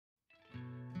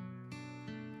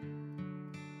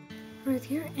Ruth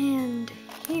here, and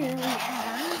here we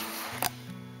have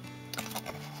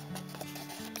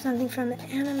something from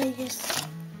animagusco.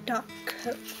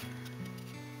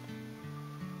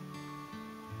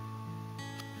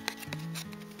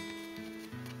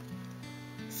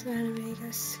 So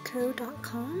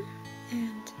animagusco.com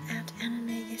and at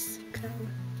animagusco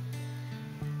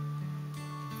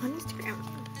on Instagram.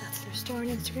 That's their store on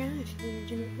Instagram if you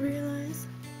didn't realize.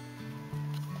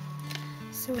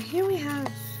 So here we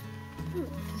have, ooh,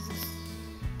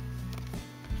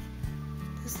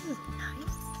 this is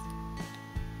nice.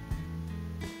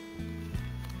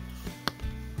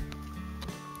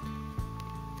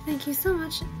 Thank you so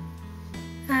much.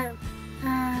 I'm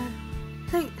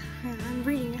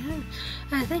reading ahead.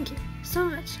 Thank you so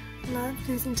much. Love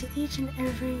goes into each and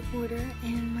every order,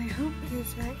 and my hope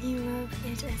is that you love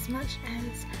it as much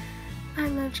as I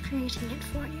loved creating it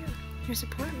for you. Your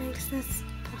support makes this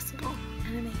possible.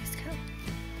 Animagusco.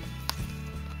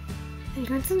 And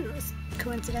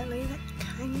coincidentally, that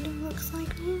kind of looks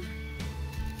like me.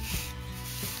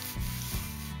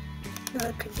 Well,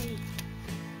 it could be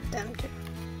them too.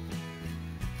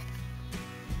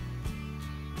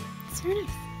 It's very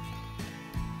nice.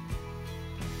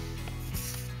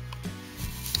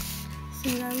 So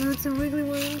we got loads of wiggly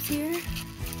worms here.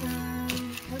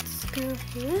 Let's go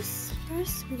for this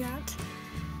first. We got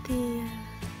the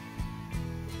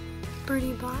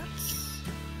Birdie Bots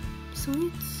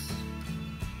sweets.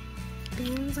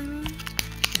 Beans, I mean.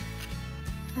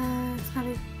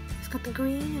 It's got the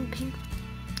green and pink,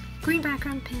 green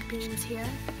background, pink beans here.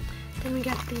 Then we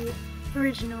got the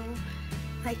original,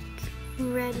 like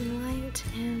red and white,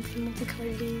 and the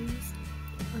multicolored beans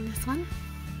on this one.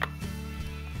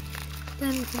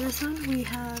 Then for this one we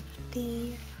have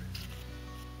the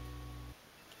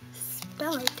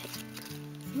spello tape.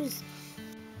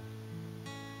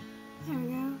 There we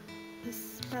go. The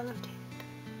spello tape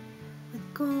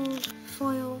with gold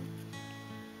foil.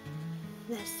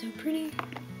 That's so pretty.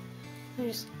 I'll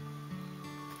just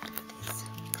put these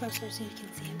closer so you can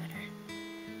see it better.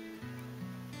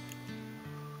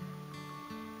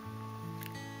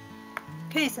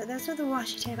 Okay, so those are the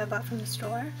washi tape I bought from the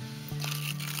store.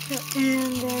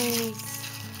 And there's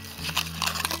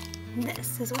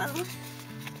this as well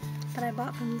that I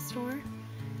bought from the store.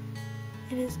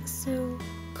 It is so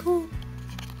cool.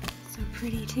 So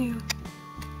pretty too.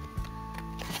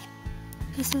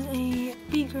 This is a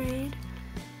B grade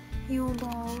Yule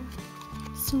Ball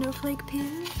snowflake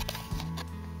pin.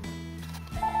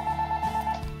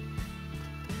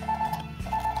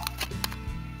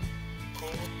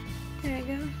 There we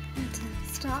go. And to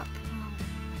stop while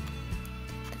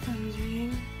the phone was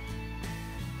ringing.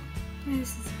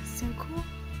 This is so cool.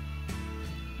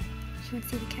 You can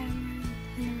see the camera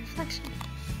and the reflection.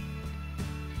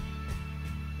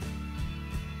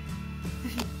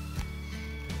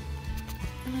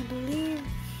 And I believe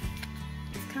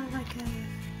it's kind of like a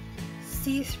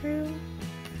see-through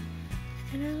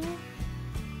enamel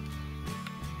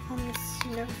on the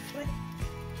snowflake.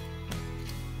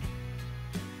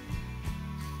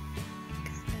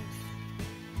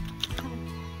 Kind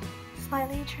of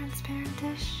slightly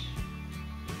transparent-ish.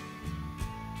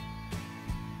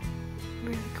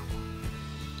 Really cool.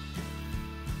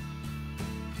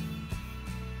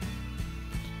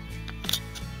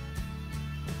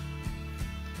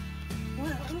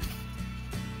 Well,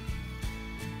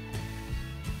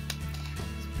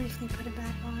 just briefly put it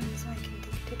back on so I can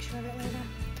take a picture of it later.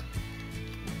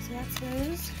 So that's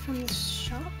those from the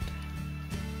shop.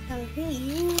 Now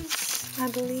these, I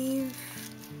believe,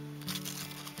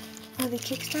 are the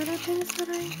Kickstarter pins that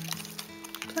I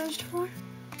pledged for.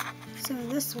 So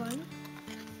this one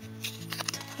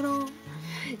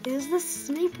is the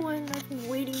Snape one I've been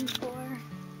waiting for.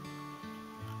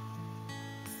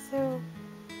 So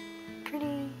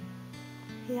pretty.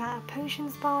 Yeah, a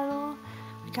potions bottle.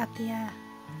 We got the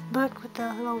book with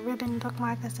the little ribbon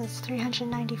bookmark that says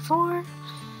 394.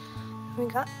 We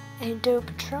got a dope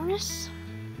Patronus.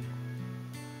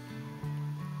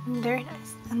 Very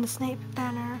nice. And the Snape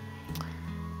banner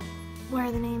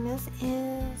where the name is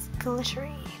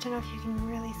Glittery. I don't know if you can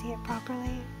really see it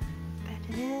properly, but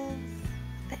it is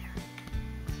there.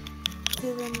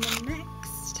 So then the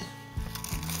next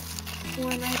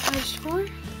one I pledged for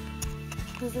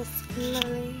was this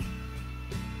lovely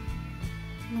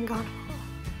McGonagall.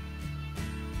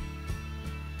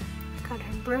 It's got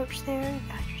her brooch there,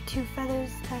 got your two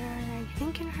feathers that are, I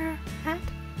think, in her hat,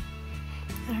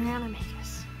 and her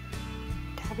animagus,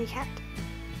 tabby cat,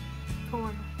 for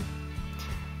one.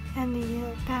 And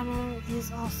the banner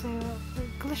is also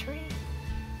glittery.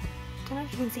 Don't know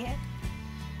if you can see it.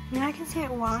 I mean, I can see it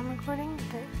while I'm recording,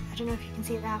 but I don't know if you can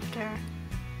see it after,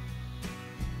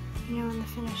 you know, in the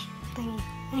finished thingy.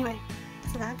 Anyway,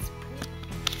 so that's pretty.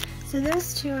 So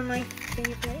those two are my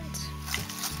favorite.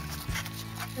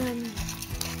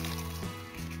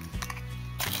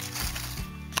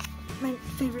 My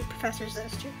favorite professors,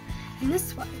 those two. And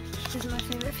this one is my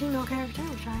favorite female character,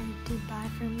 which I did buy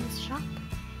from this shop.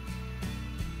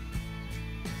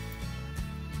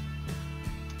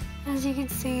 As you can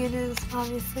see, it is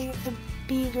obviously a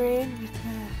B grade with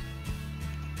the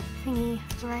thingy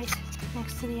right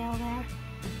next to the L there.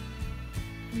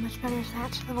 And much better if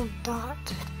that little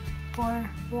dot, or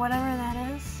whatever that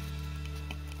is,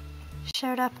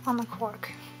 showed up on the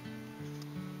cork.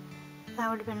 That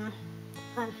would have been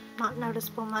not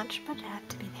noticeable much, but it had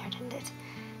to be there, didn't it?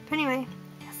 But anyway,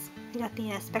 yes, we got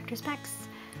the Spectre Specs,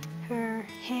 her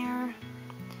hair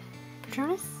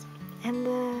Patronus, and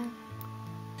the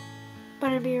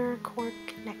Butterbeer cork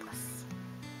necklace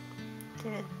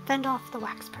to fend off the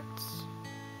wax parts.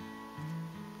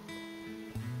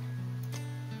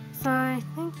 So I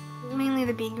think mainly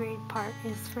the B grade part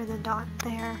is for the dot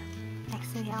there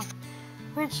next to the L,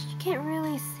 which you can't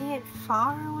really see it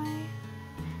far away.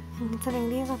 And considering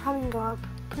these will probably go up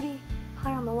pretty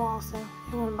high on the wall, so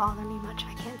it won't bother me much if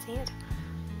I can't see it.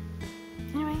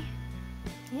 Anyway,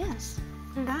 yes,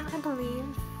 that I believe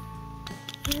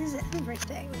is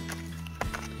everything.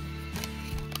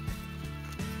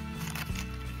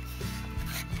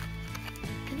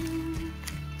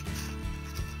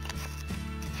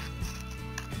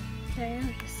 There,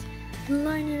 just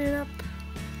lining it up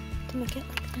to make it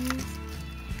like this.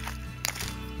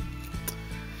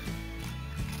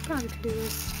 Probably could do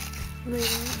this later,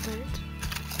 but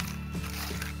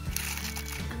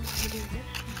I'm going to do it.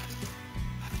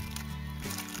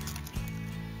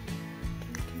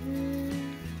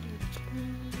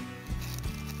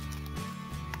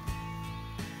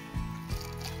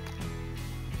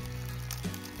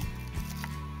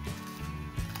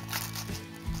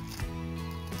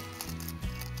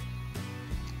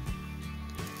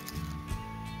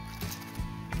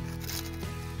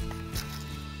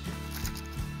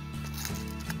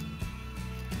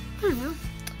 I don't know.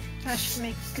 That should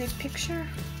make a good picture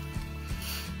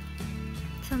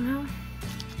somehow.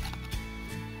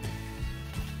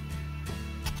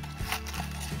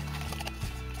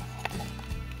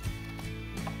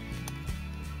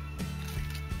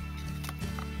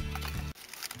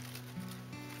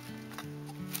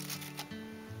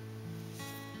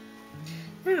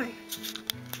 Anyway,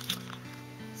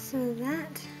 so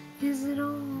that is it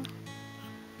all.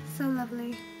 So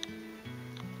lovely.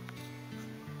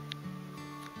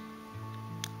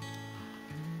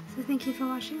 So thank you for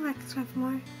watching. Like, subscribe for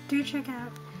more. Do check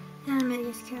out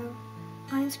animagusco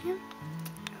on Instagram.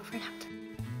 Over and out.